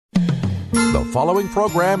The following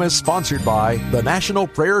program is sponsored by the National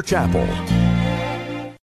Prayer Chapel.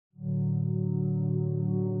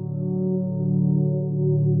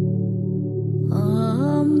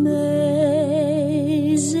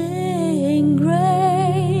 Amazing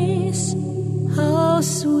grace, how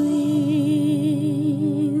sweet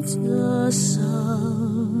the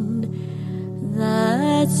sound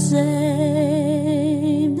that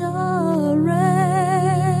saved a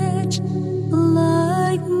wretch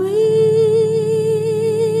like me.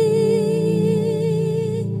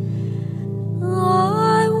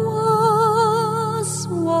 I once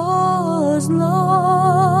was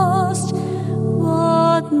lost,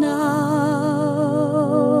 but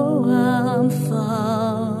now am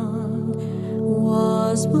found.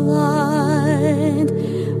 Was blind,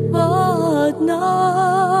 but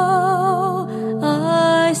now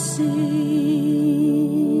I see.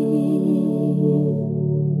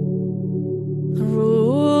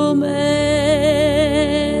 Through many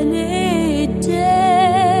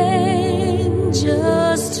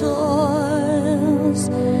dangers, toils,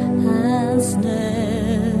 and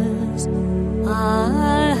snares,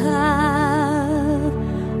 I have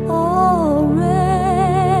already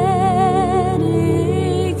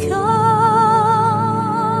come.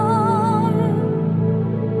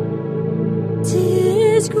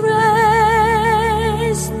 'Tis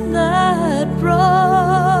grace that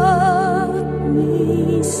brought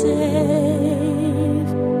me safe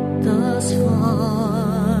thus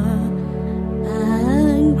far,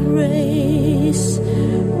 and grace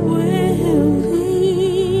will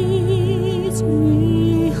lead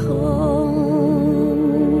me home.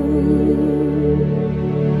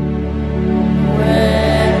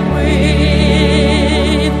 When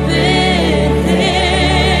we've been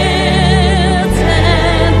here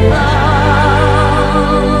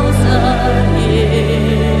 10,000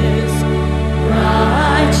 years,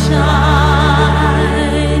 bright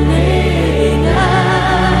shining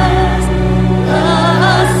as the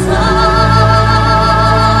sun,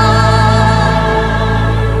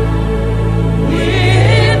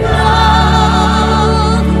 with loveless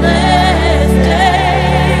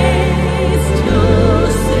days to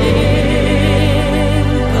sing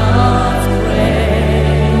God's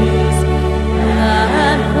praise.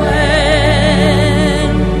 And when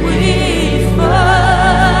we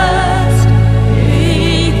first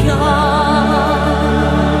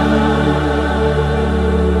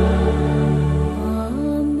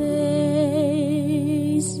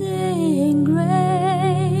Amazing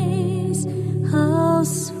grace, how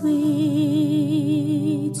sweet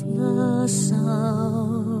the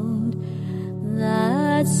sound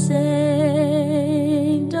that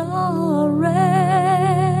saved a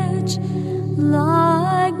wretch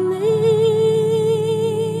like me.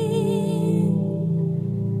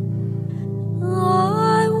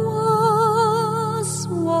 I once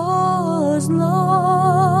was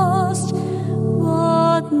lost,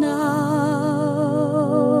 but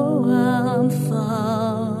now am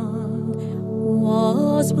found.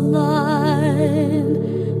 Was blind,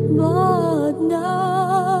 but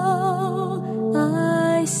now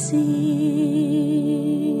I see.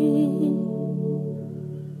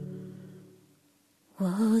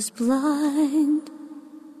 Was blind,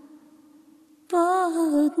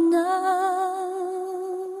 but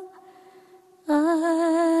now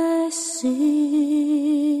I see.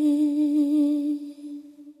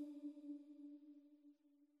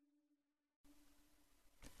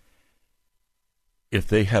 If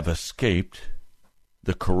they have escaped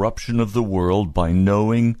the corruption of the world by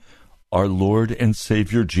knowing our Lord and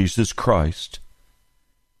Savior Jesus Christ,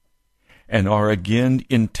 and are again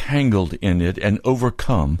entangled in it and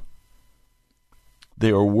overcome,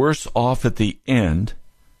 they are worse off at the end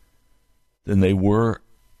than they were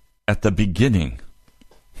at the beginning.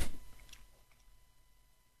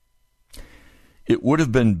 It would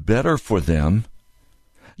have been better for them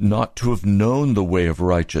not to have known the way of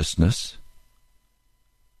righteousness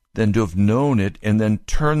than to have known it and then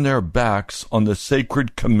turn their backs on the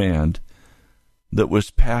sacred command that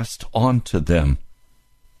was passed on to them.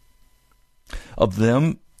 Of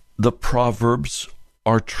them, the proverbs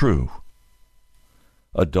are true.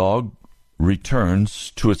 A dog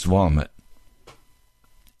returns to its vomit,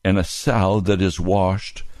 and a sow that is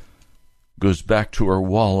washed goes back to her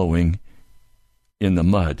wallowing in the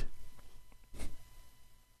mud.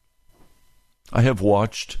 I have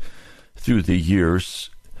watched through the years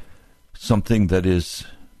something that is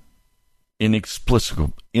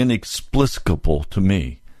inexplicable to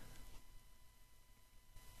me.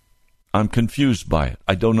 I'm confused by it.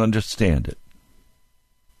 I don't understand it.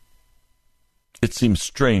 It seems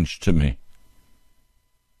strange to me.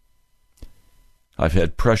 I've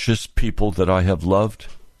had precious people that I have loved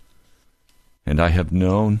and I have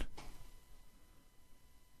known.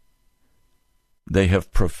 They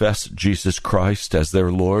have professed Jesus Christ as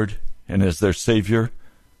their Lord and as their Savior.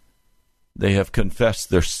 They have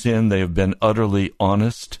confessed their sin. They have been utterly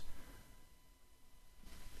honest.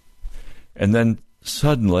 And then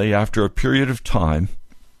suddenly, after a period of time,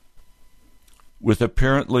 with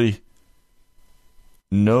apparently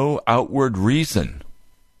no outward reason,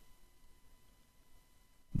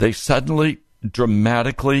 they suddenly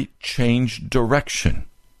dramatically change direction.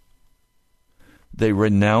 They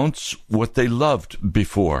renounce what they loved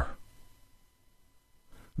before.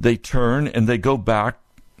 They turn and they go back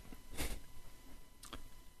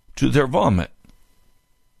to their vomit.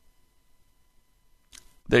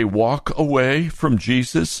 They walk away from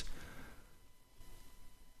Jesus.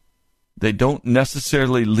 They don't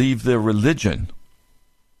necessarily leave their religion.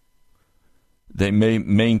 They may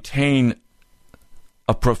maintain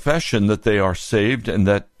a profession that they are saved and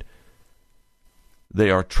that they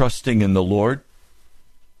are trusting in the Lord.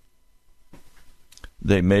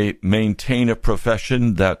 They may maintain a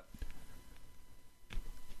profession that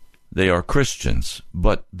they are Christians,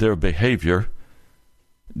 but their behavior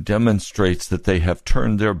demonstrates that they have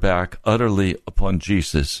turned their back utterly upon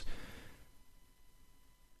Jesus,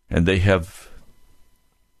 and they have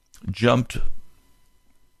jumped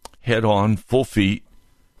head on, full feet,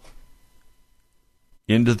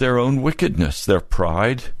 into their own wickedness, their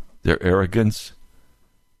pride, their arrogance,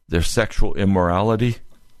 their sexual immorality.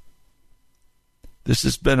 This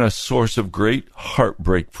has been a source of great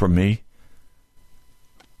heartbreak for me.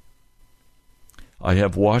 I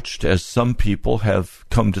have watched as some people have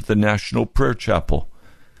come to the National Prayer Chapel,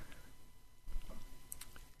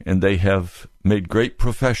 and they have made great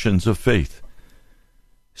professions of faith,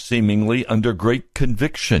 seemingly under great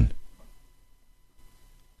conviction.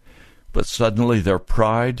 But suddenly their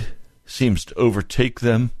pride seems to overtake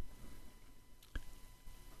them.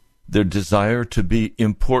 Their desire to be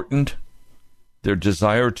important, their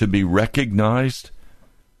desire to be recognized,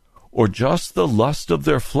 or just the lust of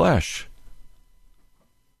their flesh,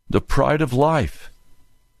 the pride of life,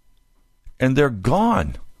 and they're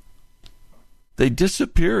gone. They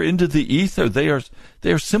disappear into the ether. They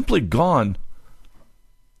are simply gone.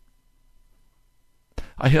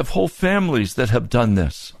 I have whole families that have done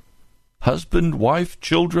this. Husband, wife,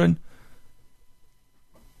 children.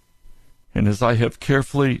 And as I have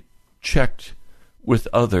carefully checked with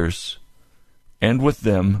others and with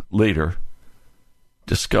them later,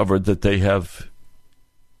 discovered that they have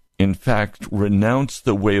in fact renounced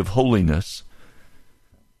the way of holiness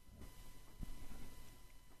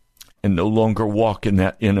and no longer walk in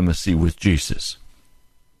that intimacy with Jesus.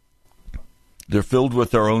 They're filled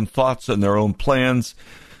with their own thoughts and their own plans.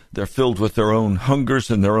 They're filled with their own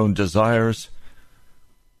hungers and their own desires.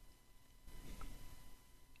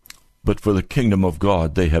 But for the kingdom of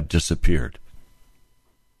God, they have disappeared.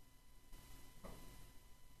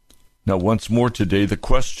 Now, once more today, the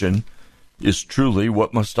question is truly,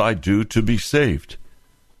 what must I do to be saved?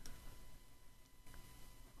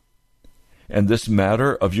 And this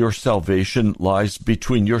matter of your salvation lies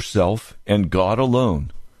between yourself and God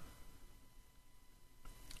alone.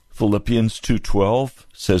 Philippians 2:12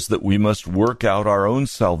 says that we must work out our own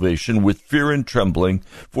salvation with fear and trembling,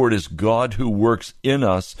 for it is God who works in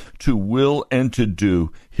us to will and to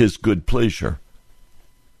do his good pleasure.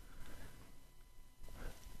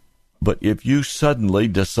 But if you suddenly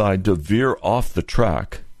decide to veer off the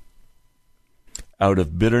track, out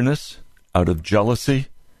of bitterness, out of jealousy,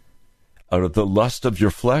 out of the lust of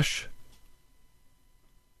your flesh,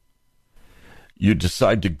 you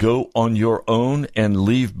decide to go on your own and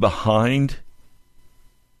leave behind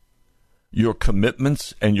your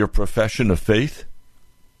commitments and your profession of faith,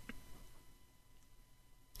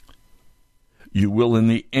 you will in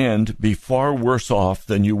the end be far worse off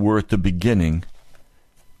than you were at the beginning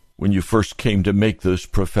when you first came to make those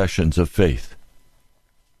professions of faith.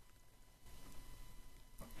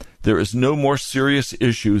 There is no more serious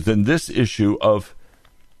issue than this issue of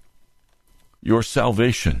your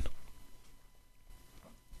salvation.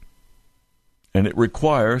 And it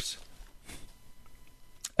requires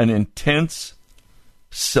an intense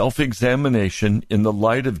self-examination in the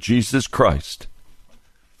light of Jesus Christ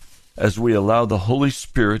as we allow the Holy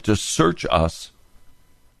Spirit to search us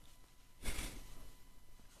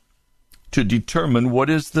to determine what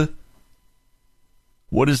is the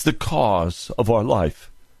cause of our life.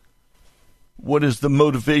 What is the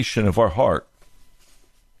motivation of our heart?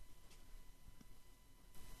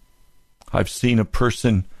 I've seen a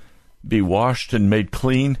person be washed and made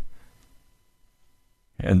clean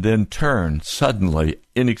and then turn suddenly,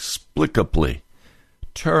 inexplicably,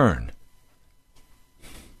 turn,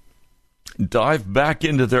 dive back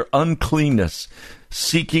into their uncleanness,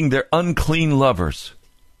 seeking their unclean lovers,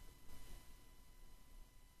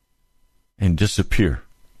 and disappear.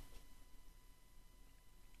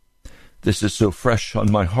 This is so fresh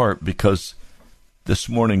on my heart because this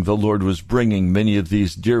morning the Lord was bringing many of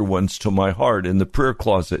these dear ones to my heart in the prayer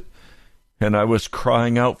closet, and I was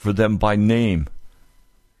crying out for them by name,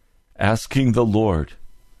 asking the Lord,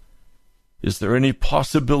 is there any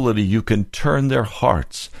possibility you can turn their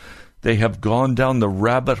hearts? They have gone down the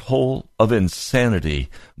rabbit hole of insanity,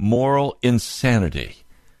 moral insanity,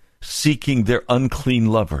 seeking their unclean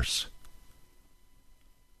lovers.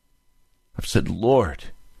 I've said, Lord,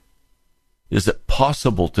 is it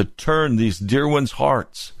possible to turn these dear ones'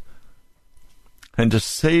 hearts and to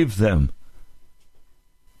save them?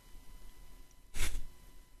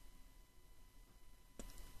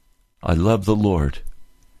 I love the Lord.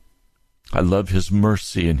 I love his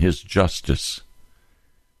mercy and his justice.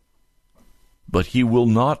 But he will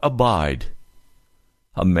not abide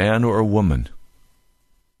a man or a woman,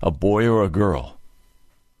 a boy or a girl,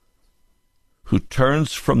 who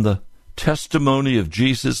turns from the testimony of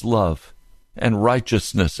Jesus' love and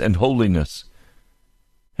righteousness and holiness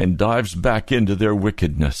and dives back into their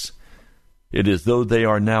wickedness. It is though they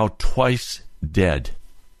are now twice dead.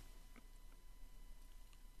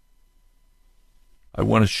 I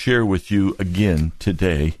want to share with you again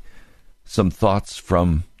today some thoughts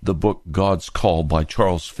from the book God's Call by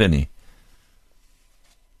Charles Finney.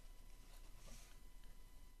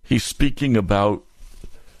 He's speaking about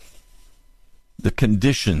the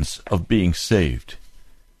conditions of being saved.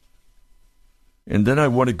 And then I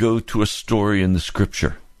want to go to a story in the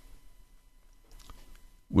Scripture.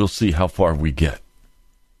 We'll see how far we get.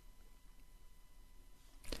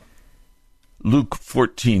 Luke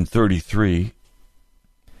 14:33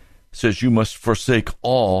 says, you must forsake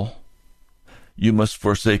all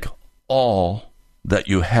that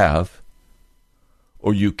you have,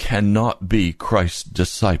 or you cannot be Christ's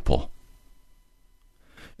disciple.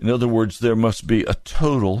 In other words, there must be a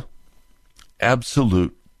total,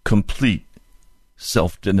 absolute, complete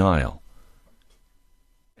self-denial.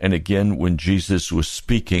 And again, when Jesus was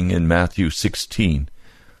speaking in Matthew 16,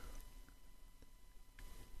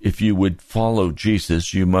 if you would follow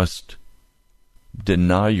Jesus, you must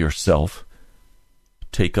deny yourself,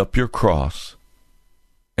 take up your cross,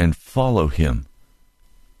 and follow him.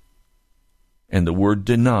 And the word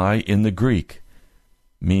deny in the Greek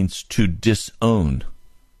means to disown.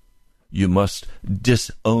 You must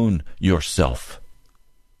disown yourself.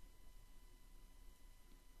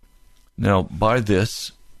 Now, by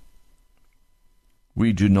this,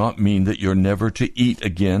 we do not mean that you're never to eat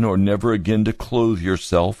again, or never again to clothe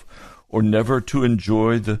yourself, or never to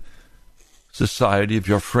enjoy the society of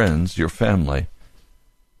your friends, your family.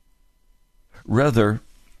 Rather,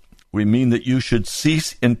 we mean that you should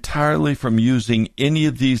cease entirely from using any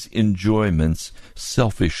of these enjoyments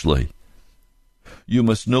selfishly. You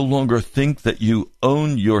must no longer think that you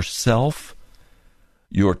own yourself,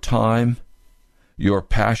 your time, your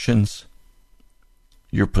passions,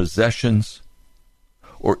 your possessions,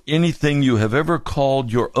 or anything you have ever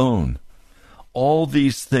called your own. All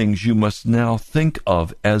these things you must now think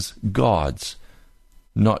of as God's,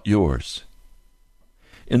 not yours.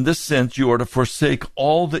 In this sense, you are to forsake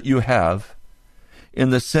all that you have,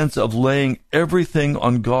 in the sense of laying everything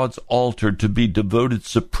on God's altar to be devoted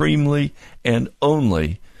supremely and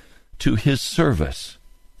only to his service.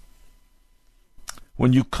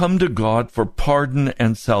 When you come to God for pardon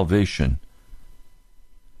and salvation,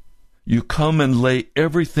 you come and lay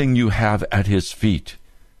everything you have at his feet.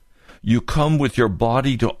 You come with your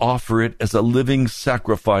body to offer it as a living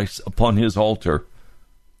sacrifice upon his altar.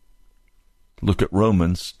 Look at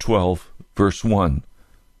Romans 12, verse 1.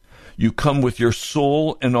 You come with your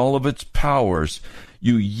soul and all of its powers.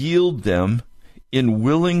 You yield them in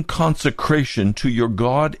willing consecration to your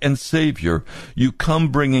God and Savior. You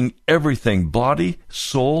come bringing everything, body,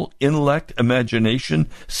 soul, intellect, imagination,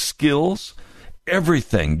 skills,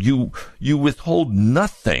 everything. You withhold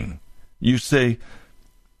nothing. You say,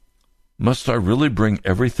 must I really bring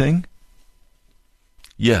everything?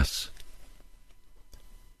 Yes.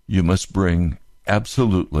 You must bring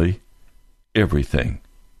absolutely everything.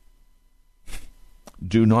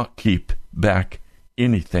 Do not keep back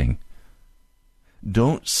anything.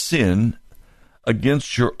 Don't sin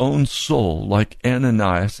against your own soul like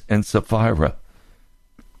Ananias and Sapphira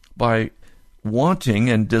by wanting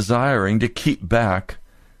and desiring to keep back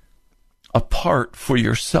a part for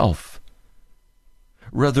yourself.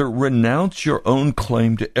 Rather, renounce your own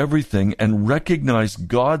claim to everything and recognize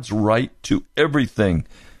God's right to everything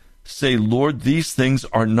say, Lord, these things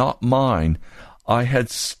are not mine. I had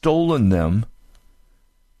stolen them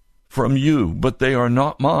from you, but they are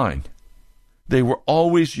not mine. They were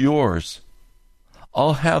always yours.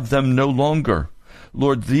 I'll have them no longer.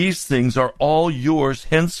 Lord, these things are all yours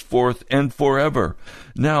henceforth and forever.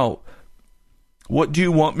 Now, what do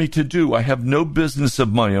you want me to do? I have no business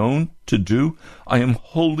of my own to do. I am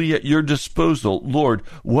wholly at your disposal. Lord,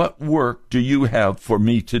 what work do you have for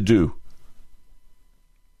me to do?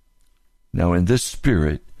 Now, in this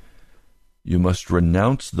spirit, you must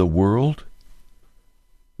renounce the world,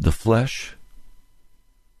 the flesh,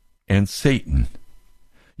 and Satan.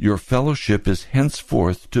 Your fellowship is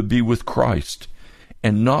henceforth to be with Christ,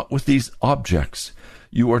 and not with these objects.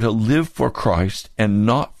 You are to live for Christ, and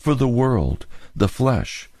not for the world, the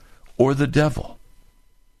flesh, or the devil.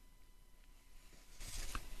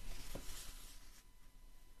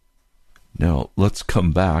 Now, let's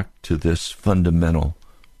come back to this fundamental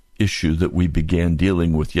issue that we began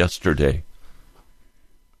dealing with yesterday.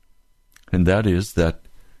 And that is that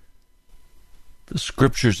the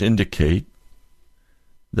Scriptures indicate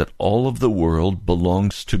that all of the world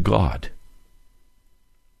belongs to God.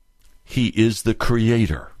 He is the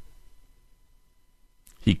Creator.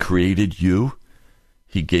 He created you.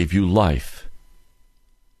 He gave you life.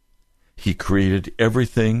 He created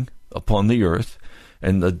everything upon the earth,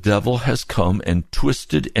 and the devil has come and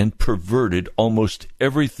twisted and perverted almost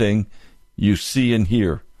everything you see and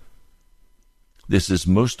hear. This is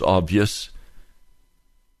most obvious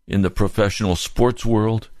in the professional sports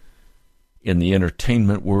world, in the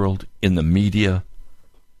entertainment world, in the media.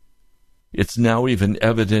 It's now even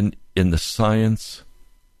evident in the science.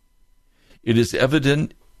 It is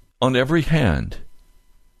evident on every hand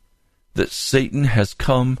that Satan has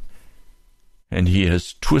come and he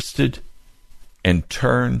has twisted and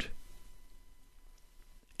turned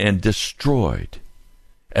and destroyed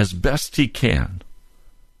as best he can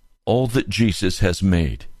all that Jesus has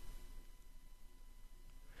made.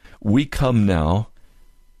 We come now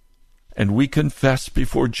and we confess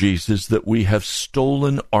before Jesus that we have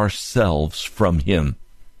stolen ourselves from him.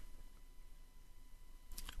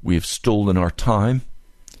 We have stolen our time.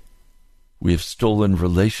 We have stolen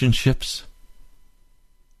relationships.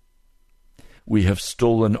 We have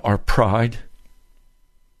stolen our pride.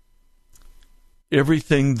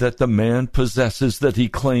 Everything that the man possesses that he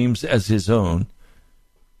claims as his own,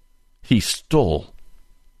 he stole.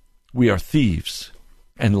 We are thieves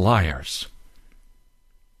and liars.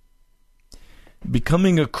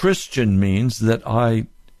 Becoming a Christian means that I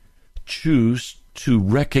choose to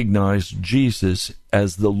recognize Jesus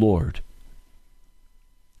as the Lord.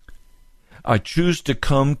 I choose to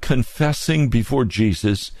come confessing before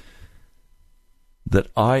Jesus that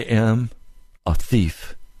I am a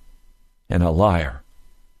thief and a liar.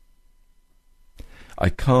 I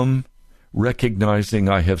come recognizing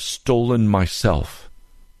I have stolen myself.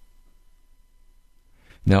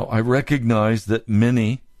 Now, I recognize that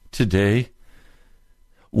many today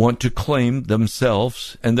want to claim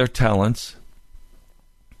themselves and their talents.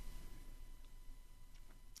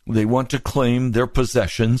 They want to claim their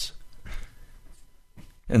possessions,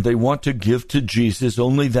 and they want to give to Jesus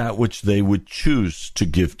only that which they would choose to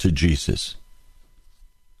give to Jesus.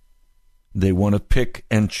 They want to pick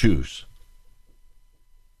and choose.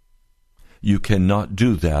 You cannot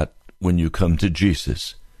do that when you come to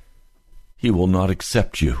Jesus. He will not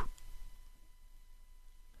accept you.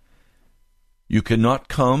 You cannot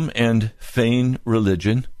come and feign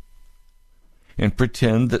religion and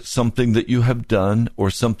pretend that something that you have done or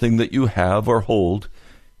something that you have or hold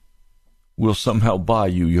will somehow buy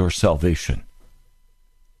you your salvation.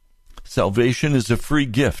 Salvation is a free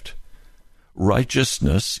gift.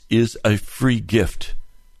 Righteousness is a free gift.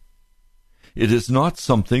 It is not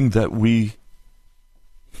something that we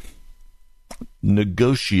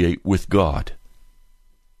negotiate with God.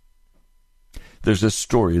 There's a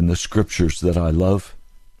story in the Scriptures that I love.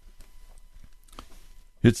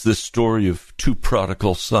 It's the story of two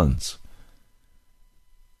prodigal sons.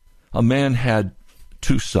 A man had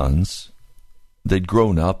two sons. They'd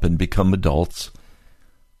grown up and become adults.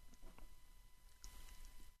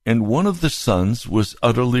 And one of the sons was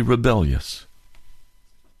utterly rebellious.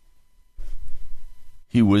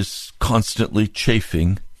 He was constantly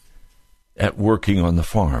chafing at working on the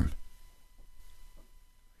farm.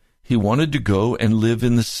 He wanted to go and live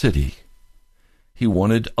in the city. He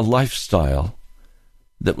wanted a lifestyle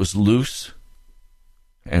that was loose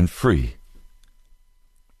and free.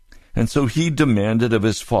 And so he demanded of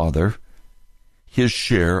his father his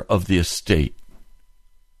share of the estate.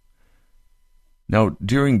 Now,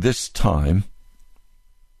 during this time,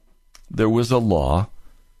 there was a law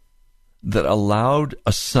that allowed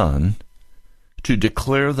a son to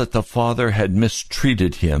declare that the father had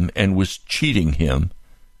mistreated him and was cheating him,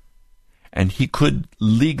 and he could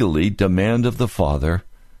legally demand of the father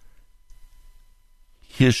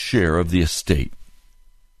his share of the estate.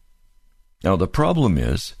 Now, the problem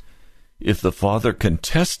is, if the father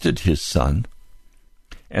contested his son,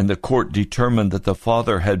 and the court determined that the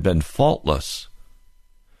father had been faultless,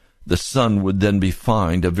 the son would then be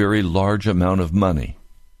fined a very large amount of money,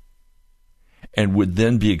 and would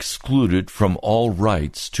then be excluded from all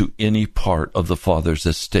rights to any part of the father's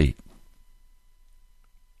estate.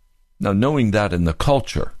 Now, knowing that in the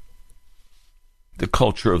culture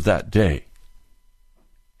of that day,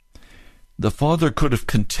 the father could have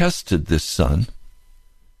contested this son,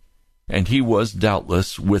 and he was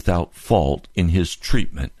doubtless without fault in his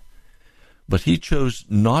treatment. But he chose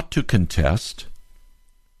not to contest,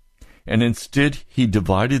 and instead he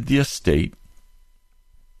divided the estate.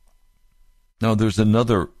 Now, there's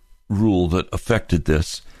another rule that affected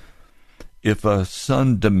this. If a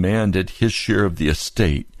son demanded his share of the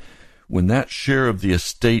estate, when that share of the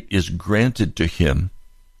estate is granted to him,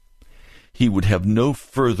 he would have no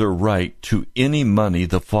further right to any money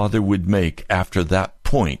the father would make after that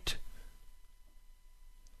point.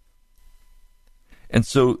 And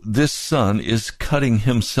so this son is cutting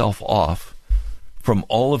himself off from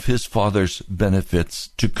all of his father's benefits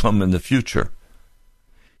to come in the future.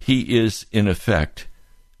 He is, in effect,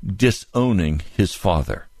 disowning his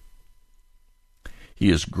father. He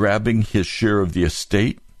is grabbing his share of the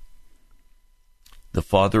estate. The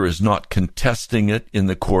father is not contesting it in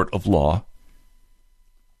the court of law.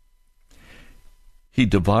 He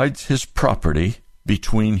divides his property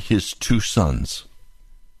between his two sons.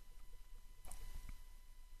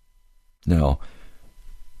 Now,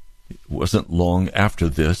 it wasn't long after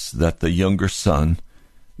this that the younger son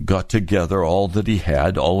got together all that he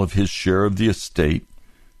had, all of his share of the estate,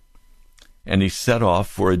 and he set off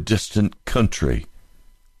for a distant country.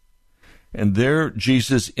 And there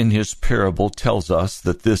Jesus in his parable tells us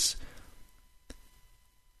that this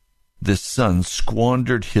son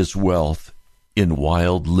squandered his wealth in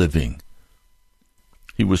wild living.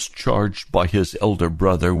 He was charged by his elder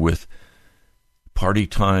brother with party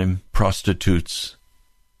time, prostitutes,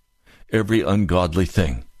 every ungodly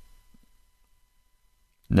thing.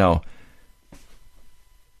 Now,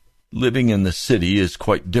 living in the city is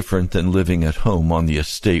quite different than living at home on the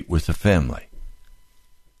estate with the family.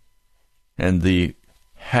 And the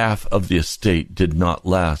half of the estate did not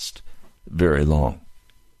last very long.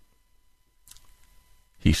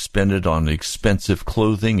 He spent it on expensive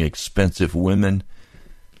clothing, expensive women,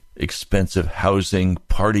 expensive housing,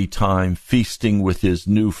 party time, feasting with his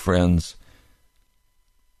new friends.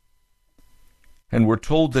 And we're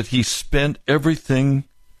told that he spent everything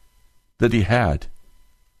that he had.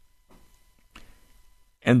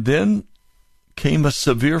 And then came a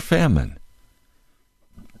severe famine.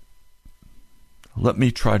 Let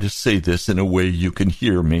me try to say this in a way you can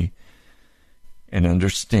hear me and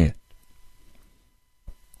understand.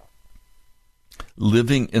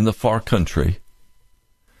 Living in the far country,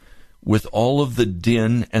 with all of the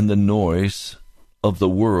din and the noise of the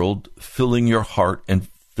world filling your heart and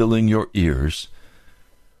filling your ears,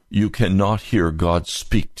 you cannot hear God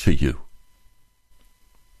speak to you.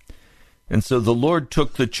 And so the Lord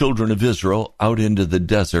took the children of Israel out into the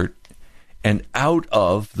desert and out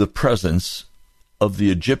of the presence of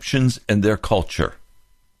the Egyptians and their culture.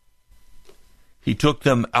 He took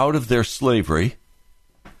them out of their slavery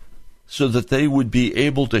so that they would be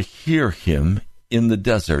able to hear him in the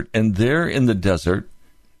desert. And there in the desert,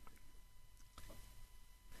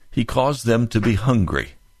 he caused them to be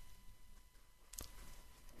hungry.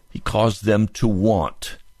 He caused them to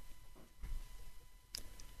want.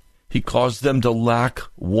 He caused them to lack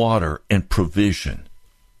water and provision.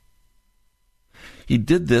 He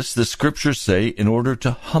did this, the scriptures say, in order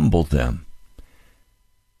to humble them.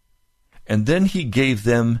 And then he gave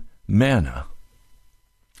them manna,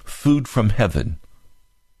 food from heaven.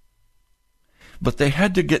 But they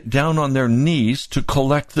had to get down on their knees to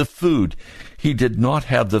collect the food. He did not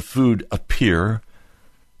have the food appear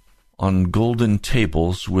on golden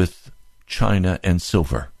tables with china and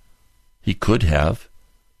silver. He could have,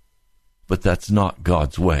 but that's not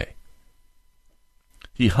God's way.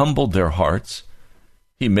 He humbled their hearts.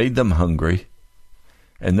 He made them hungry,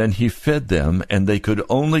 and then he fed them, and they could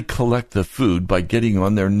only collect the food by getting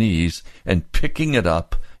on their knees and picking it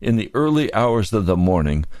up in the early hours of the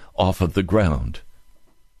morning off of the ground.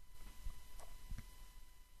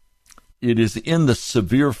 It is in the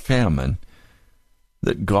severe famine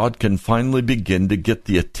that God can finally begin to get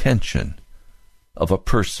the attention of a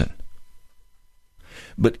person.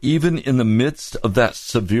 But even in the midst of that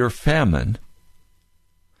severe famine,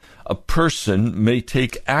 a person may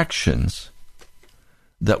take actions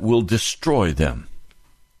that will destroy them.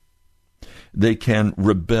 They can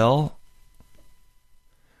rebel,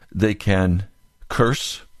 they can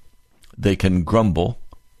curse, they can grumble.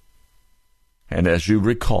 And as you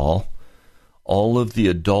recall, all of the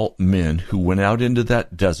adult men who went out into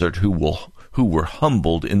that desert who were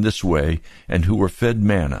humbled in this way and who were fed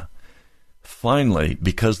manna, finally,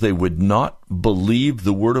 because they would not believe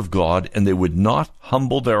the word of God and they would not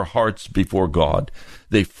humble their hearts before God,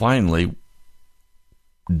 they finally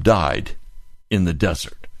died in the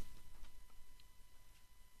desert.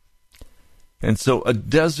 And so a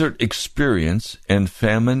desert experience and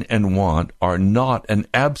famine and want are not an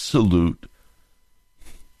absolute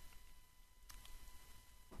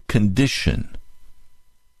condition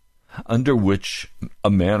under which a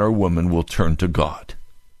man or woman will turn to God.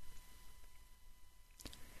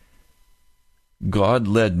 God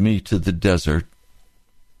led me to the desert.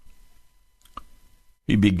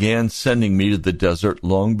 He began sending me to the desert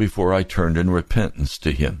long before I turned in repentance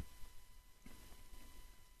to Him.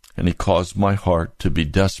 And He caused my heart to be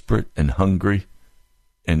desperate and hungry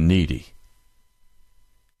and needy.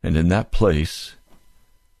 And in that place,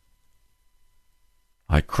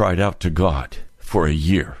 I cried out to God for a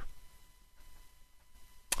year.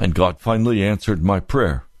 And God finally answered my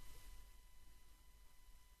prayer.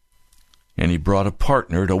 And He brought a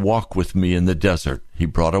partner to walk with me in the desert. He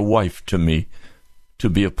brought a wife to me to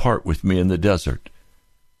be apart with me in the desert.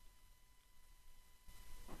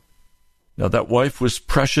 Now that wife was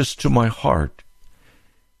precious to my heart,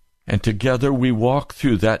 and together we walked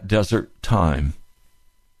through that desert time.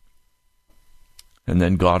 And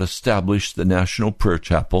then God established the National Prayer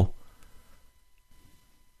Chapel,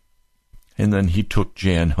 and then He took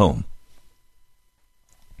Jan home.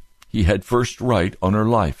 He had first right on her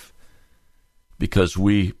life, because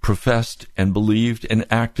we professed and believed and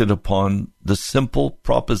acted upon the simple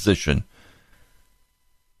proposition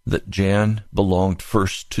that Jan belonged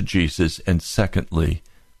first to Jesus and secondly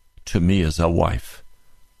to me as a wife.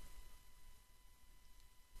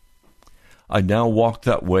 I now walk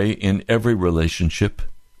that way in every relationship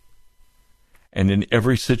and in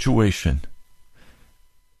every situation.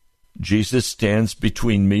 Jesus stands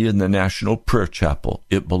between me and the National Prayer Chapel.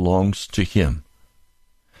 It belongs to Him.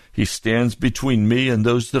 He stands between me and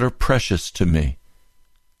those that are precious to me.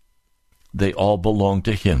 They all belong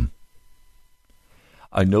to Him.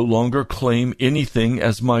 I no longer claim anything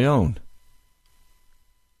as my own.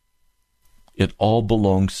 It all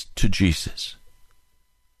belongs to Jesus.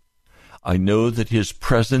 I know that His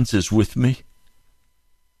presence is with me,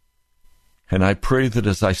 and I pray that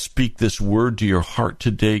as I speak this word to your heart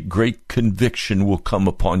today, great conviction will come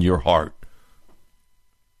upon your heart.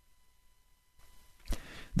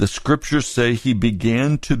 The Scriptures say He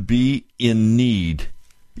began to be in need.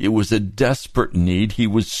 It was a desperate need. He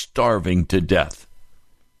was starving to death.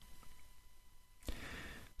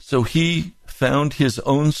 So He found His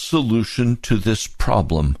own solution to this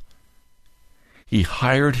problem. He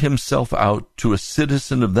hired Himself out to a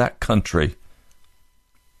citizen of that country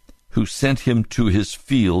who sent him to his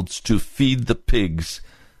fields to feed the pigs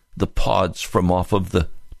the pods from off of the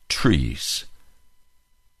trees.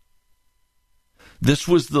 This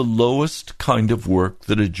was the lowest kind of work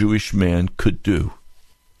that a Jewish man could do.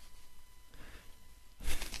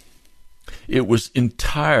 It was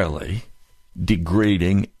entirely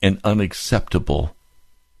degrading and unacceptable.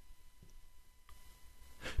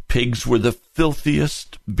 Pigs were the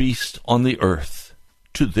filthiest beast on the earth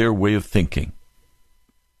to their way of thinking.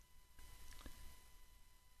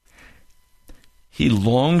 He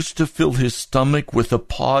longs to fill his stomach with the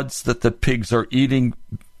pods that the pigs are eating,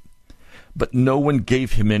 but no one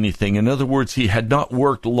gave him anything. In other words, he had not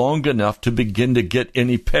worked long enough to begin to get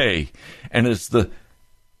any pay. And as the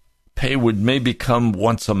pay would maybe come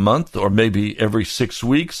once a month, or maybe every 6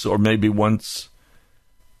 weeks, or maybe once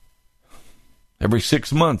every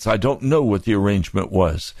 6 months. I don't know what the arrangement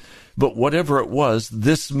was. But whatever it was,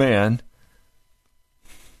 this man,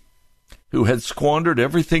 who had squandered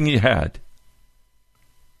everything he had,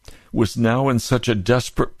 was now in such a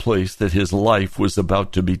desperate place that his life was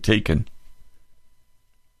about to be taken.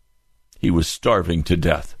 He was starving to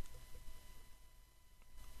death.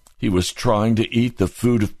 He was trying to eat the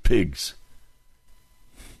food of pigs.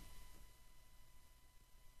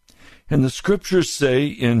 And the Scriptures say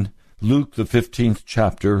in Luke, the 15th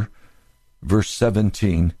chapter, verse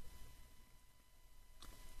 17,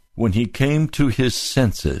 when he came to his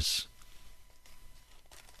senses,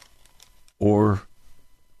 or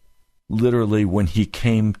literally when he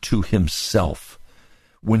came to himself,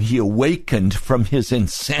 when he awakened from his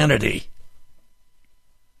insanity.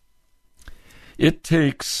 It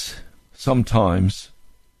takes sometimes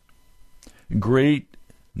great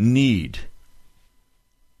need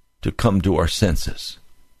to come to our senses.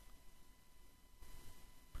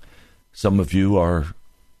 Some of you are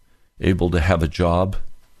able to have a job.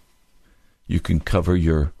 You can cover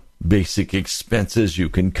your basic expenses. You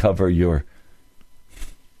can cover your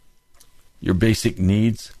basic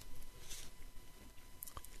needs.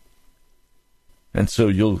 And so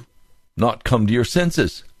you'll not come to your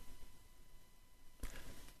senses.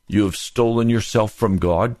 You have stolen yourself from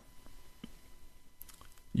God.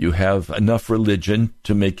 You have enough religion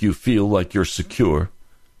to make you feel like you're secure.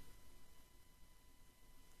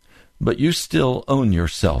 But you still own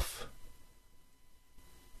yourself.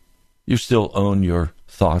 You still own your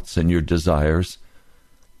thoughts and your desires.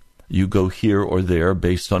 You go here or there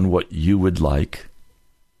based on what you would like.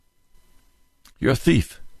 You're a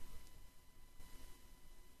thief.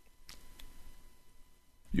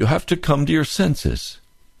 You have to come to your senses.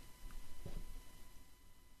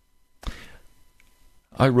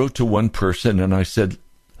 I wrote to one person and I said,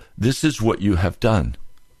 "This is what you have done."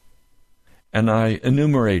 And I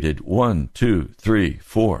enumerated 1, 2, 3,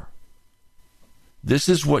 4. This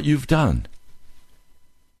is what you've done.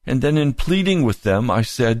 And then in pleading with them, I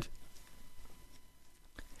said,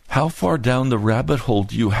 how far down the rabbit hole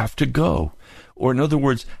do you have to go? Or in other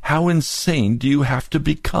words, how insane do you have to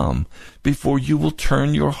become before you will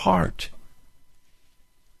turn your heart?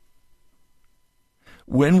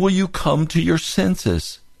 When will you come to your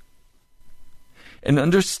senses and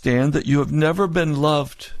understand that you have never been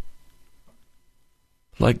loved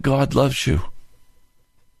like God loves you?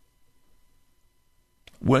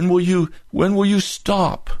 When will you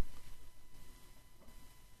stop?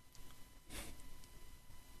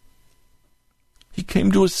 He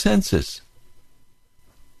came to his senses.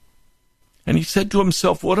 And he said to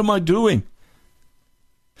himself, what am I doing?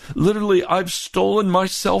 Literally, I've stolen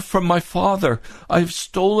myself from my father. I've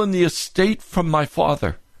stolen the estate from my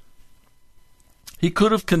father. He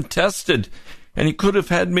could have contested, and he could have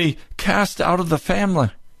had me cast out of the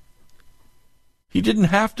family. He didn't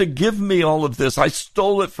have to give me all of this. I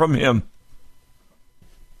stole it from him.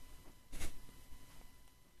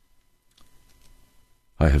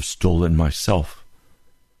 I have stolen myself.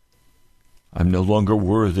 I'm no longer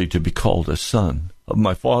worthy to be called a son of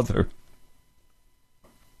my father.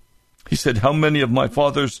 He said, how many of my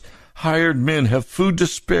father's hired men have food to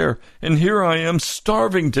spare, and here I am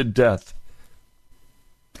starving to death?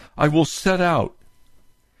 I will set out,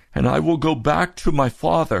 and I will go back to my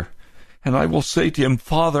father, and I will say to him,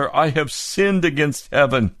 Father, I have sinned against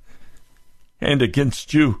heaven and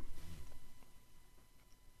against you.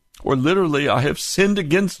 Or literally, I have sinned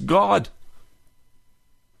against God.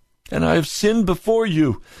 And I have sinned before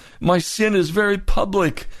you. My sin is very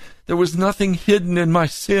public. There was nothing hidden in my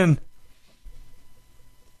sin.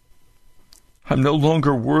 I'm no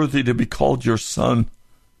longer worthy to be called your son.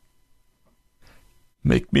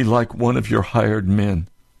 Make me like one of your hired men.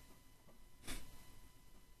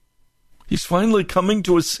 He's finally coming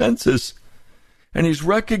to his senses, and he's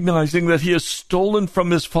recognizing that he has stolen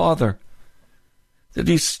from his father, that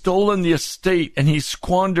he's stolen the estate and he's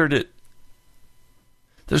squandered it.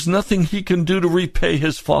 There's nothing he can do to repay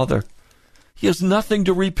his father. He has nothing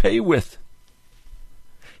to repay with.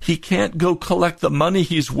 He can't go collect the money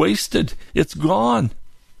he's wasted. It's gone.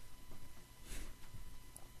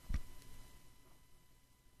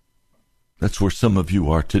 That's where some of you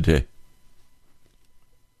are today.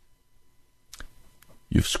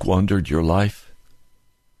 You've squandered your life,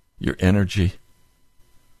 your energy.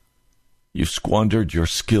 You've squandered your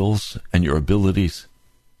skills and your abilities.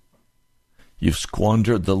 You've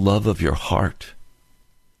squandered the love of your heart.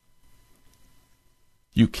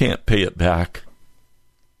 You can't pay it back.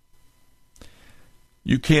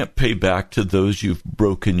 You can't pay back to those you've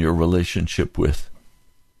broken your relationship with.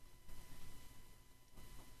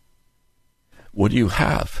 What do you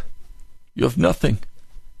have? You have nothing.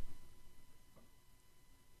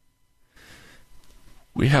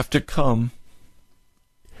 We have to come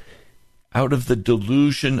out of the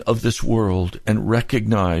delusion of this world and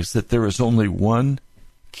recognize that there is only one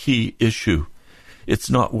key issue. It's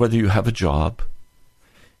not whether you have a job.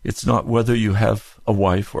 It's not whether you have a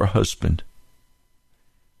wife or a husband.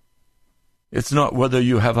 It's not whether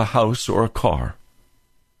you have a house or a car.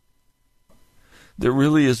 There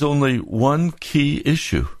really is only one key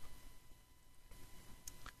issue.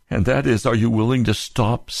 And that is, are you willing to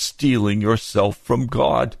stop stealing yourself from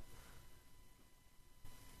God?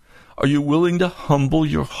 Are you willing to humble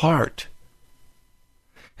your heart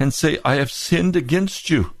and say, I have sinned against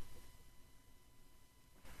you?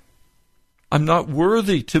 I'm not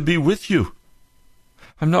worthy to be with you.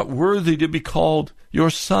 I'm not worthy to be called your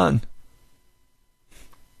son.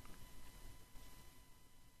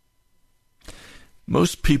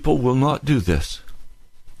 Most people will not do this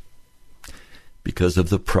because of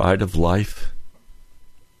the pride of life,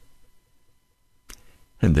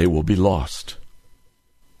 and they will be lost.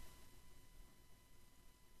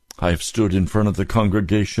 I have stood in front of the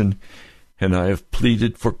congregation and I have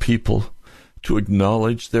pleaded for people to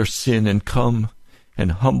acknowledge their sin and come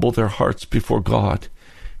and humble their hearts before God,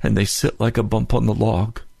 and they sit like a bump on the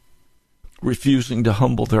log, refusing to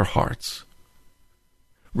humble their hearts,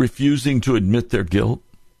 refusing to admit their guilt,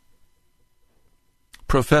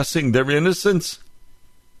 professing their innocence,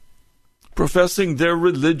 professing their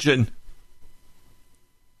religion.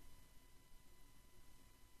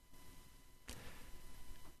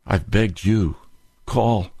 I've begged you,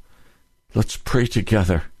 call, let's pray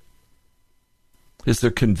together. Is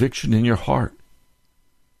there conviction in your heart?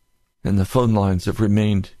 And the phone lines have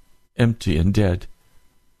remained empty and dead.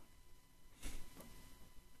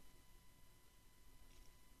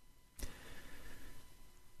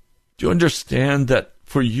 Do you understand that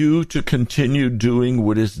for you to continue doing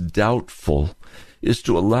what is doubtful is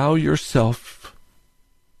to allow yourself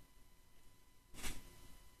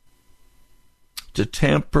to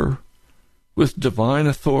tamper with divine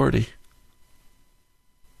authority?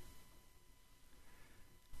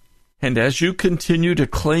 And as you continue to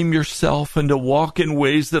claim yourself and to walk in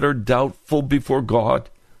ways that are doubtful before God,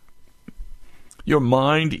 your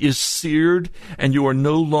mind is seared and you are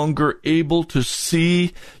no longer able to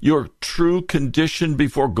see your true condition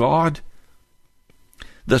before God.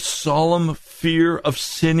 The solemn fear of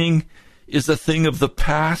sinning is a thing of the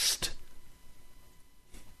past.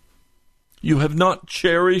 You have not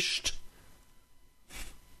cherished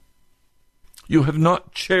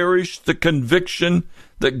the conviction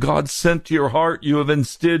that God sent to your heart. You have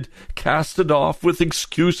instead cast it off with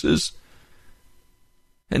excuses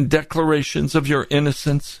and declarations of your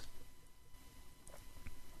innocence.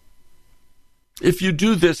 If you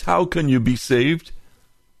do this, how can you be saved?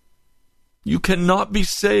 You cannot be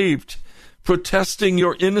saved protesting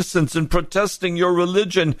your innocence and protesting your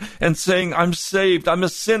religion and saying, I'm saved, I'm a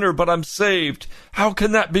sinner, but I'm saved. How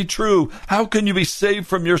can that be true? How can you be saved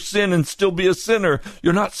from your sin and still be a sinner?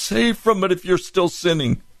 You're not saved from it if you're still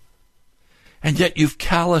sinning. And yet you've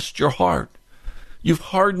calloused your heart. You've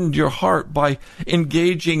hardened your heart by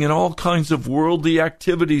engaging in all kinds of worldly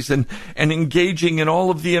activities and engaging in all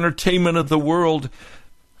of the entertainment of the world.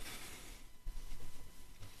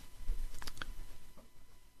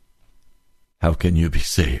 How can you be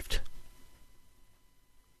saved?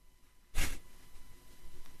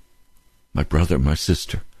 My brother, my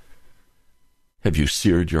sister, have you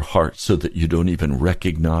seared your heart so that you don't even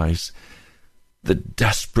recognize the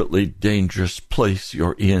desperately dangerous place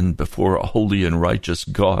you're in before a holy and righteous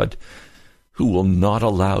God who will not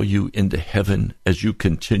allow you into heaven as you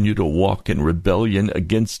continue to walk in rebellion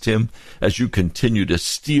against him, as you continue to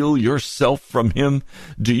steal yourself from him?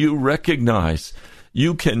 Do you recognize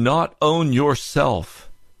you cannot own yourself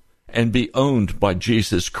and be owned by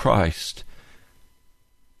Jesus Christ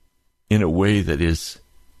in a way that is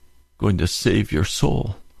going to save your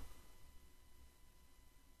soul?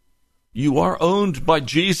 You are owned by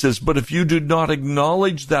Jesus, but if you do not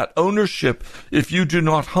acknowledge that ownership, if you do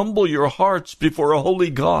not humble your hearts before a holy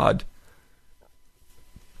God,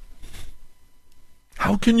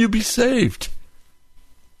 how can you be saved?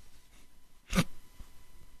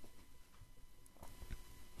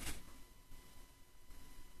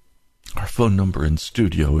 Our phone number in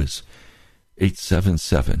studio is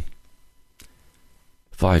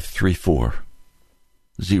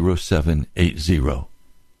 877-534-0780.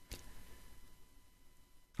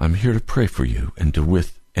 I'm here to pray for you and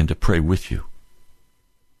to pray with you.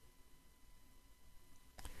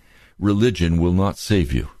 Religion will not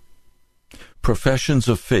save you. Professions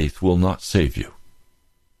of faith will not save you.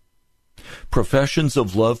 Professions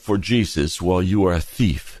of love for Jesus while you are a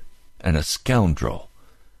thief and a scoundrel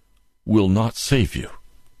will not save you.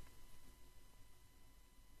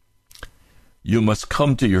 You must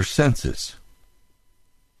come to your senses.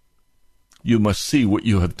 You must see what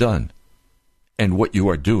you have done and what you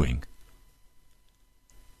are doing.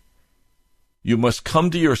 You must come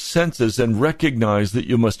to your senses and recognize that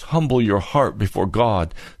you must humble your heart before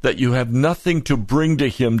God, that you have nothing to bring to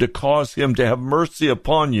him to cause him to have mercy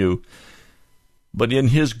upon you, but in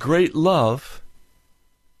his great love,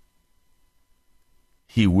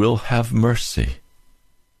 he will have mercy.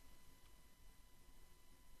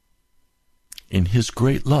 In his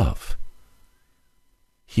great love,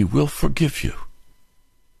 he will forgive you.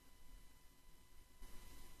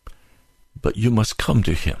 but you must come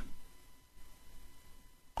to him.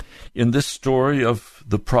 In this story of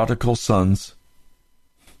the prodigal sons,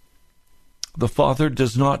 the father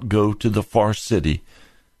does not go to the far city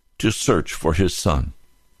to search for his son.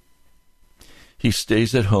 He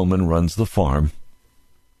stays at home and runs the farm.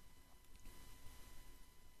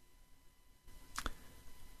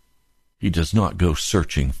 He does not go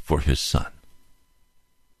searching for his son,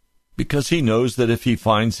 because he knows that if he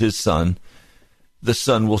finds his son, the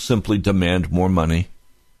son will simply demand more money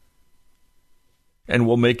and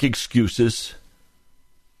will make excuses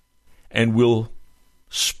and will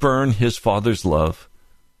spurn his father's love.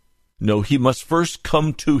 No, he must first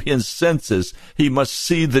come to his senses. He must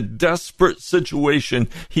see the desperate situation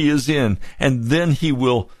he is in, and then he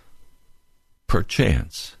will,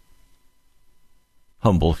 perchance,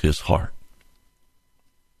 humble his heart.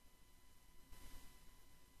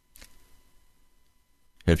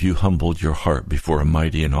 Have you humbled your heart before a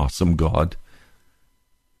mighty and awesome God?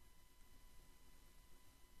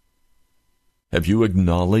 Have you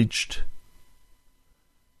acknowledged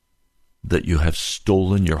that you have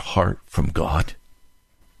stolen your heart from God?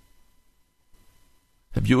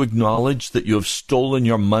 Have you acknowledged that you have stolen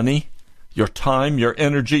your money, your time, your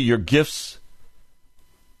energy, your gifts?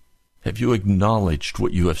 Have you acknowledged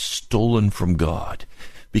what you have stolen from God?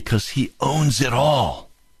 Because he owns it all.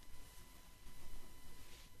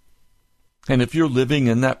 And if you're living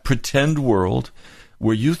in that pretend world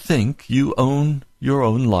where you think you own your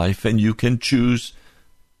own life and you can choose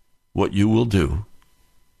what you will do,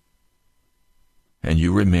 and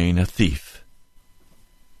you remain a thief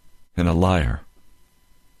and a liar,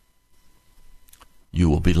 you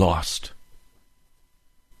will be lost.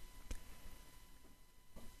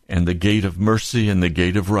 And the gate of mercy and the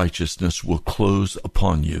gate of righteousness will close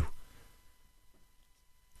upon you,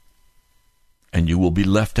 and you will be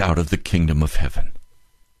left out of the kingdom of heaven.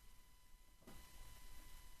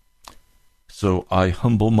 So I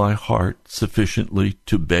humble my heart sufficiently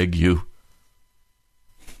to beg you,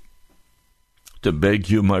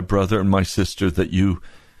 my brother and my sister, that you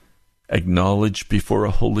acknowledge before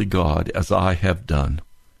a holy God, as I have done,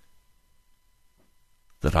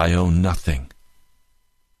 that I own nothing.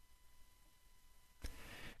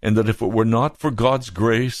 And that if it were not for God's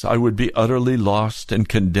grace, I would be utterly lost and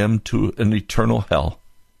condemned to an eternal hell.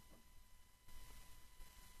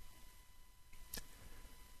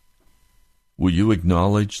 Will you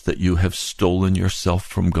acknowledge that you have stolen yourself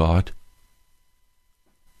from God?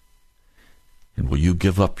 And will you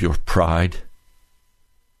give up your pride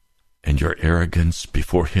and your arrogance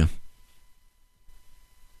before him?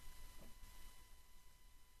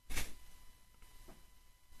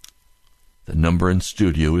 The number in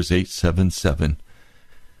studio is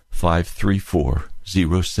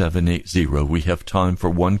 877-534-0780. We have time for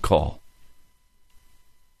one call.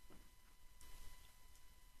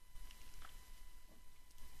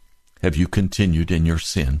 Have you continued in your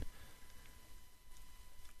sin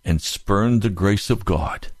and spurned the grace of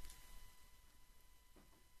God,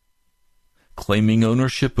 claiming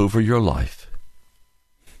ownership over your life,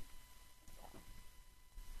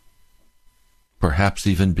 perhaps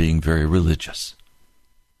even being very religious?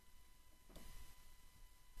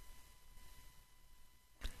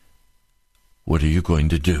 What are you going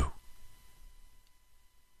to do?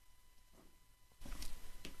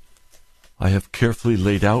 I have carefully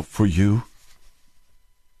laid out for you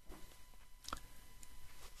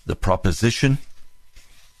the proposition.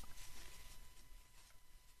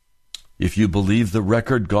 If you believe the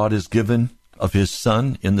record God has given of his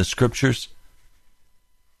Son in the Scriptures,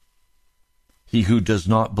 he who does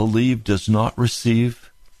not believe does not receive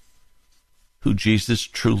who Jesus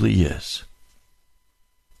truly is.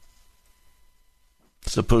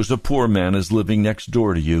 Suppose a poor man is living next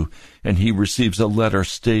door to you, and he receives a letter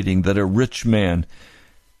stating that a rich man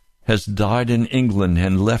has died in England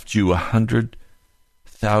and left you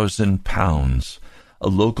 £100,000. A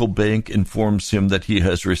local bank informs him that he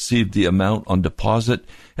has received the amount on deposit,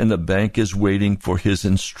 and the bank is waiting for his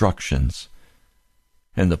instructions.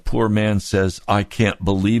 And the poor man says, I can't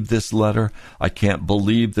believe this letter. I can't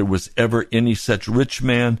believe there was ever any such rich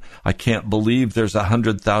man. I can't believe there's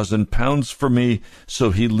 £100,000 for me.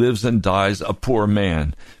 So he lives and dies a poor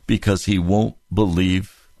man because he won't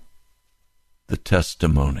believe the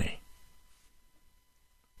testimony.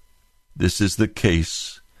 This is the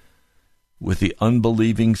case with the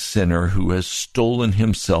unbelieving sinner who has stolen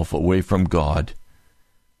himself away from God.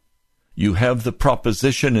 You have the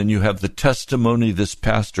proposition and you have the testimony this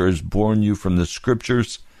pastor has borne you from the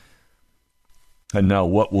Scriptures. And now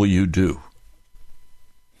what will you do?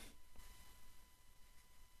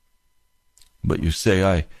 But you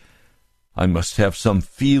say, I must have some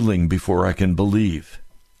feeling before I can believe.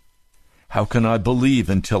 How can I believe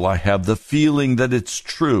until I have the feeling that it's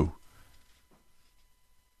true?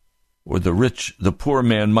 Or the poor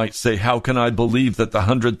man might say, how can I believe that the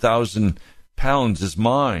 100,000 pounds is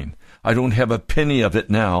mine? I don't have a penny of it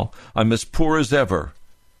now. I'm as poor as ever.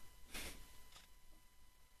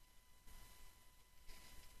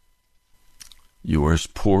 You are as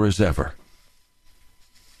poor as ever,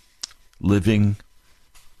 living,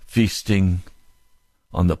 feasting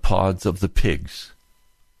on the pods of the pigs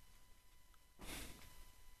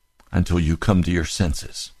until you come to your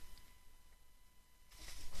senses.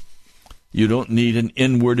 You don't need an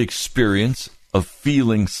inward experience of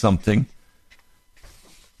feeling something.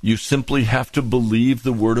 You simply have to believe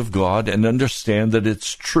the Word of God and understand that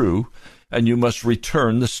it's true, and you must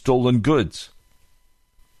return the stolen goods.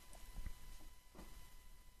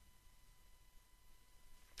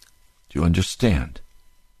 Do you understand?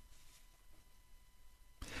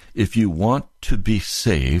 If you want to be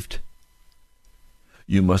saved,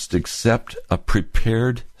 you must accept a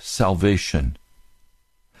prepared salvation,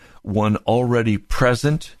 one already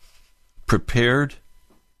present, prepared,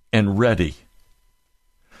 and ready.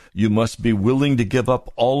 You must be willing to give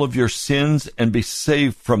up all of your sins and be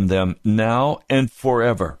saved from them now and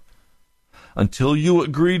forever. Until you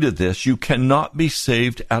agree to this, you cannot be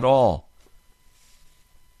saved at all.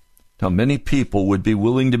 Now, many people would be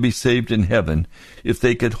willing to be saved in heaven if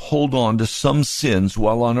they could hold on to some sins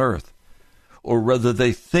while on earth, or rather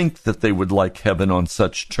they think that they would like heaven on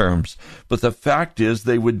such terms. But the fact is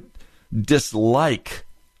they would dislike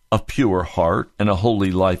a pure heart and a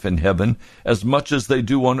holy life in heaven as much as they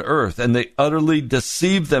do on earth, and they utterly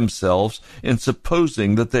deceive themselves in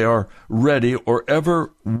supposing that they are ready or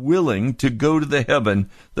ever willing to go to the heaven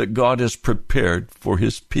that God has prepared for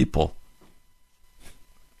his people.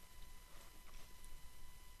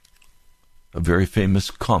 A very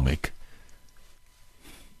famous comic,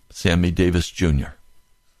 Sammy Davis Jr.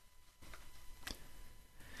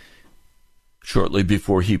 Shortly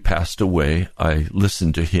before he passed away, I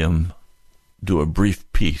listened to him do a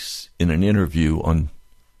brief piece in an interview on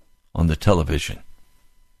the television.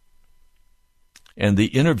 And the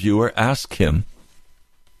interviewer asked him,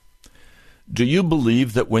 "Do you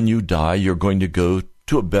believe that when you die, you're going to go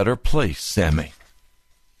to a better place, Sammy?"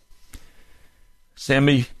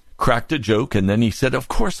 Sammy cracked a joke, and then he said, "Of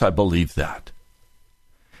course I believe that.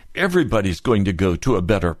 Everybody's going to go to a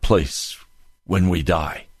better place when we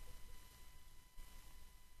die."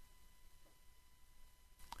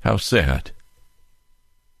 How sad.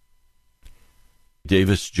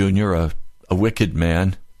 Davis Jr., a wicked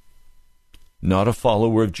man, not a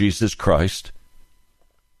follower of Jesus Christ,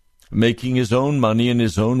 making his own money in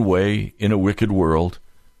his own way in a wicked world,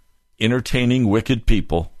 entertaining wicked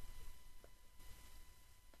people.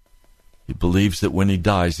 He believes that when he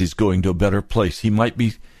dies, he's going to a better place. He might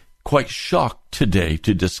be quite shocked today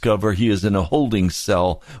to discover he is in a holding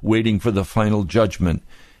cell waiting for the final judgment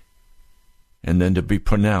and then to be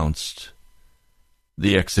pronounced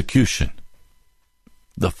the execution,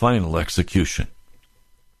 the final execution.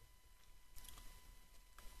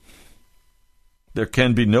 There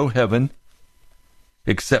can be no heaven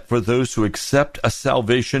except for those who accept a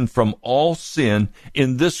salvation from all sin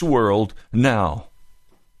in this world now.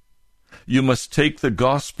 You must take the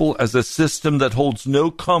gospel as a system that holds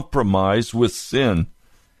no compromise with sin,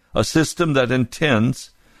 a system that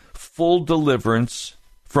intends full deliverance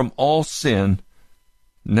from all sin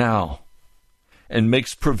now and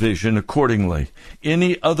makes provision accordingly.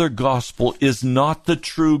 Any other gospel is not the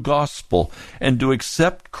true gospel, and to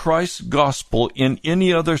accept Christ's gospel in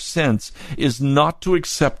any other sense is not to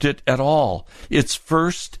accept it at all. Its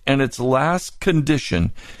first and its last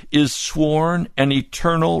condition is sworn and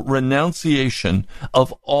eternal renunciation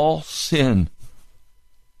of all sin.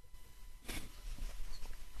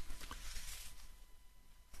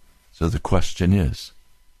 So the question is,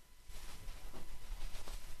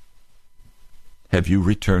 have you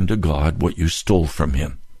returned to God what you stole from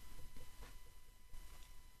him?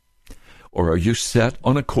 Or are you set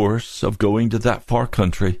on a course of going to that far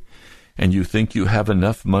country and you think you have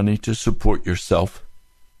enough money to support yourself?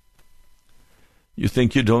 You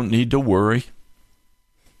think you don't need to worry?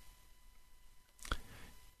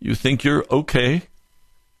 You think you're okay?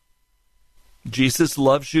 Jesus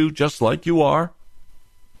loves you just like you are?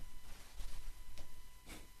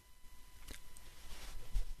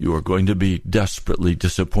 You are going to be desperately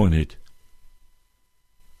disappointed.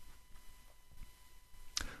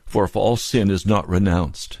 For if all sin is not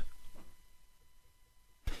renounced,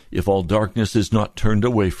 if all darkness is not turned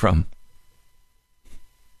away from,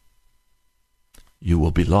 you will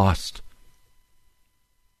be lost.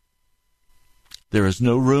 There is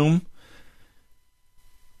no room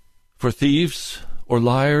for thieves or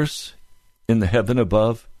liars in the heaven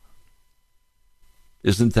above.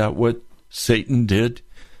 Isn't that what Satan did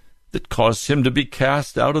that caused him to be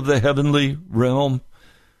cast out of the heavenly realm?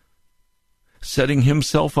 Setting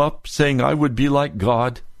himself up, saying, I would be like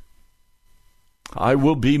God. I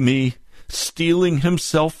will be me, stealing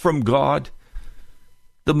himself from God.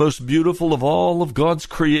 The most beautiful of all of God's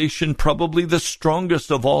creation, probably the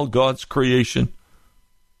strongest of all God's creation.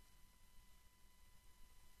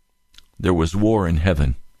 There was war in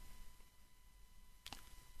heaven,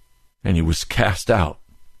 and he was cast out.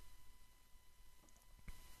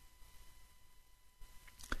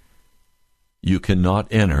 You cannot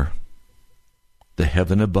enter the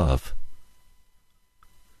heaven above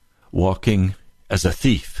walking as a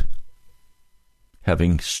thief,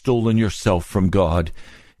 having stolen yourself from God,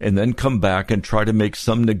 and then come back and try to make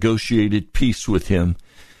some negotiated peace with him,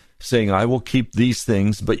 saying, I will keep these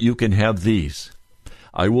things, but you can have these.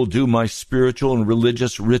 I will do my spiritual and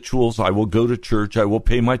religious rituals. I will go to church. I will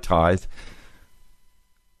pay my tithe.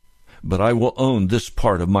 But I will own this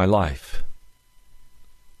part of my life.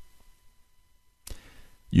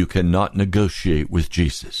 You cannot negotiate with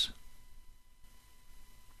Jesus.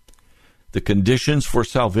 The conditions for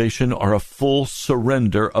salvation are a full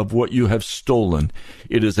surrender of what you have stolen.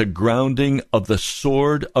 It is a grounding of the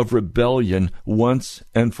sword of rebellion once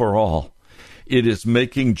and for all. It is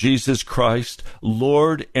making Jesus Christ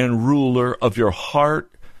Lord and ruler of your heart,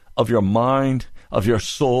 of your mind, of your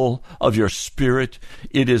soul, of your spirit.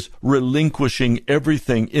 It is relinquishing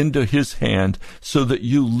everything into his hand so that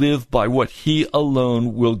you live by what he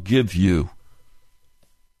alone will give you.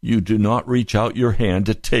 You do not reach out your hand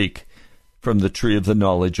to take from the tree of the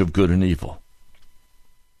knowledge of good and evil.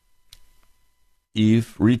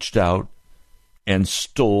 Eve reached out and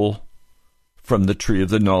stole from the tree of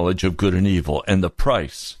the knowledge of good and evil. And the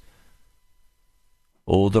price,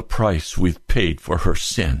 oh, the price we've paid for her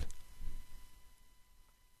sin.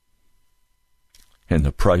 And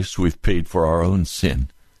the price we've paid for our own sin.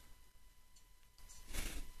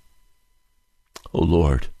 Oh,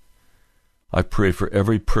 Lord, I pray for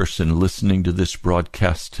every person listening to this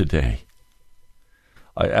broadcast today.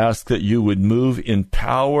 I ask that you would move in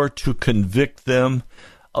power to convict them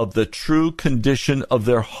of the true condition of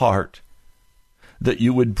their heart, that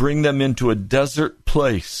you would bring them into a desert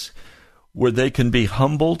place where they can be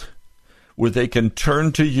humbled, where they can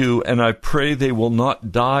turn to you, and I pray they will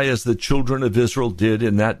not die as the children of Israel did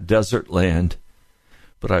in that desert land,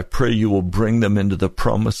 but I pray you will bring them into the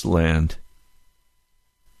promised land.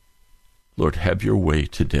 Lord, have your way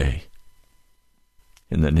today.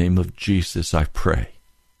 In the name of Jesus, I pray.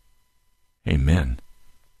 Amen.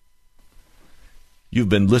 You've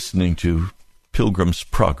been listening to Pilgrim's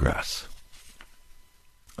Progress.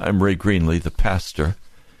 I'm Ray Greenlee, the pastor.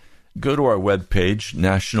 Go to our webpage,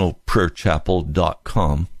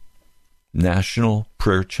 nationalprayerchapel.com,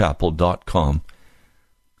 nationalprayerchapel.com.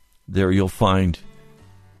 There you'll find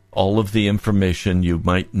all of the information you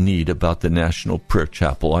might need about the National Prayer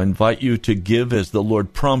Chapel. I invite you to give as the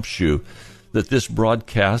Lord prompts you, that this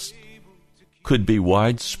broadcast could be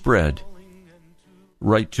widespread.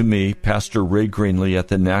 Write to me, Pastor Ray Greenlee, at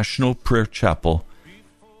the National Prayer Chapel,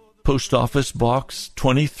 Post Office Box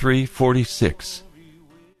 2346,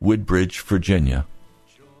 Woodbridge, Virginia,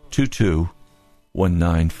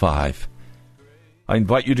 22195. I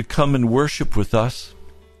invite you to come and worship with us.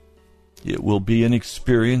 It will be an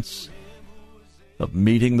experience of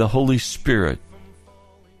meeting the Holy Spirit.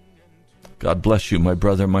 God bless you, my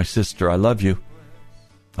brother, my sister. I love you.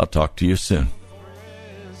 I'll talk to you soon.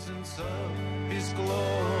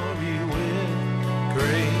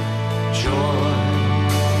 Joy.